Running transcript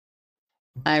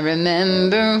I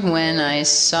remember when I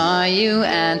saw you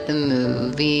at the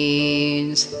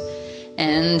movies,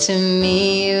 and to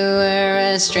me you were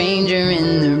a stranger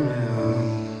in the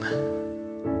room.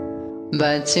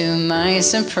 But to my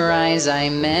surprise I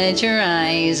met your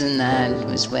eyes, and that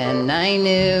was when I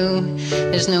knew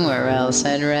there's nowhere else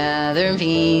I'd rather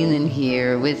be than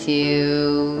here with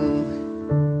you.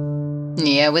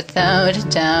 Yeah, without a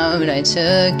doubt I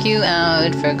took you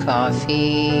out for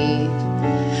coffee.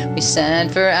 We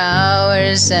sat for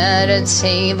hours at a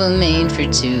table made for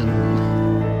two.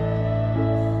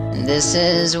 And this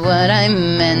is what I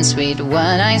meant, sweet,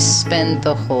 what I spent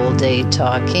the whole day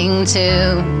talking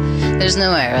to. There's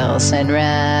nowhere else I'd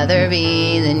rather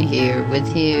be than here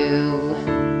with you.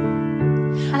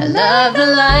 I love the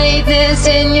lightness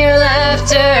in your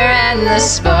laughter and the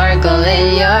sparkle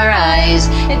in your eyes.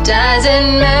 It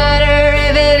doesn't matter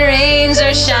if it rains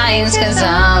or shines, 'cause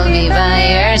I'll be by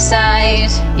your side.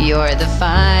 You're the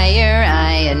fire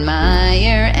I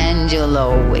admire, and you'll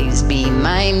always be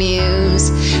my muse.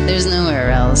 There's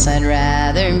nowhere else I'd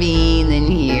rather be than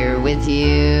here with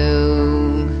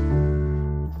you.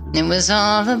 It was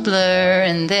all a blur,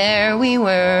 and there we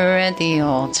were at the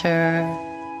altar.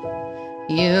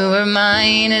 You were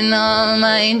mine and all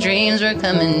my dreams were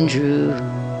coming true.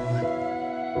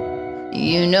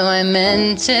 You know I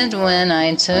meant it when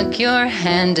I took your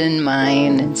hand in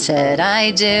mine and said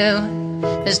I do.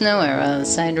 There's nowhere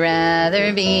else I'd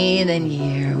rather be than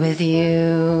here with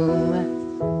you.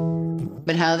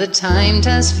 But how the time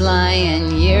does fly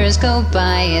and years go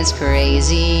by, it's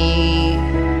crazy.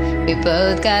 We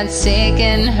both got sick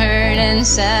and hurt and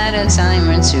sad a time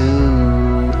or two.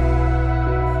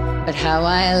 But how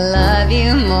I love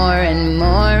you more and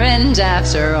more, and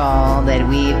after all that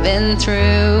we've been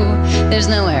through, there's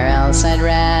nowhere else I'd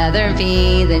rather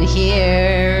be than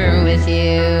here with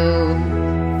you.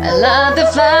 I love the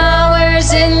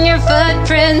flowers in your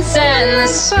footprints and the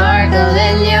sparkle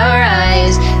in your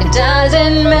eyes. It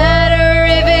doesn't matter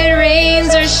if it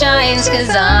rains or shines, 'cause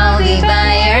I'll be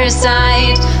by your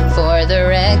side. For the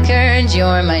record,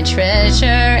 you're my treasure,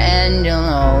 and you'll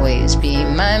always be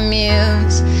my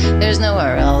muse. There's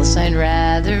nowhere else I'd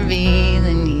rather be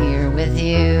than here with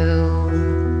you.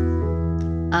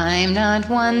 I'm not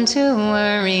one to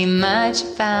worry much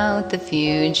about the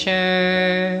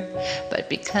future, but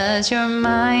because you're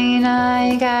mine,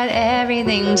 I got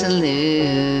everything to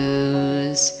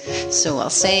lose. So I'll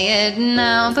say it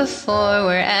now before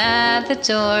we're at the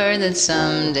door that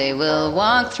someday we'll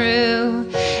walk through.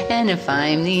 And if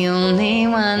I'm the only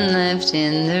one left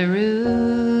in the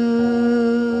room,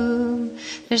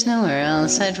 there's nowhere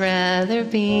else I'd rather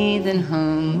be than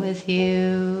home with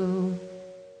you.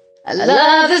 I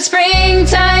love the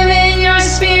springtime in your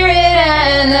spirit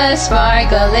and the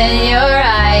sparkle in your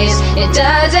eyes. It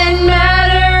doesn't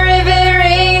matter if it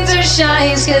rains or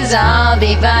shines, 'cause I'll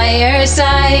be by your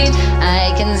side.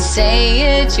 I can say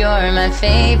it, you're my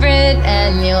favorite,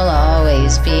 and you'll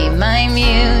always be my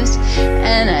muse.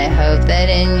 And I hope that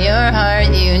in your heart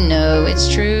you know it's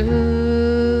true.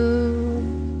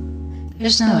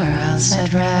 There's nowhere else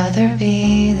I'd rather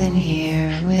be than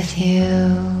here with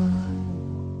you.